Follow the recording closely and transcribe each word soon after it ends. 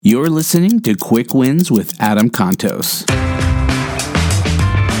You're listening to Quick Wins with Adam Contos.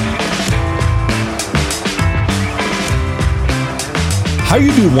 How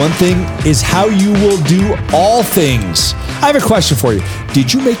you do one thing is how you will do all things. I have a question for you.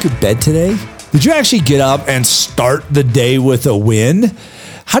 Did you make your bed today? Did you actually get up and start the day with a win?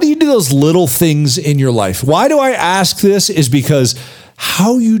 How do you do those little things in your life? Why do I ask this is because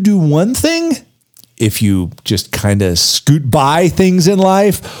how you do one thing, if you just kind of scoot by things in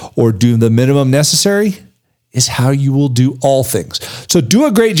life or do the minimum necessary, is how you will do all things. So do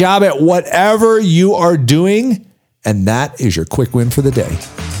a great job at whatever you are doing, and that is your quick win for the day.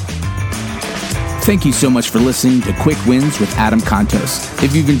 Thank you so much for listening to Quick Wins with Adam Contos.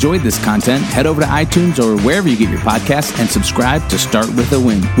 If you've enjoyed this content, head over to iTunes or wherever you get your podcasts and subscribe to Start With a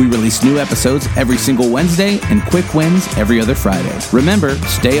Win. We release new episodes every single Wednesday and quick wins every other Friday. Remember,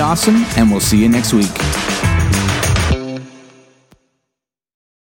 stay awesome, and we'll see you next week.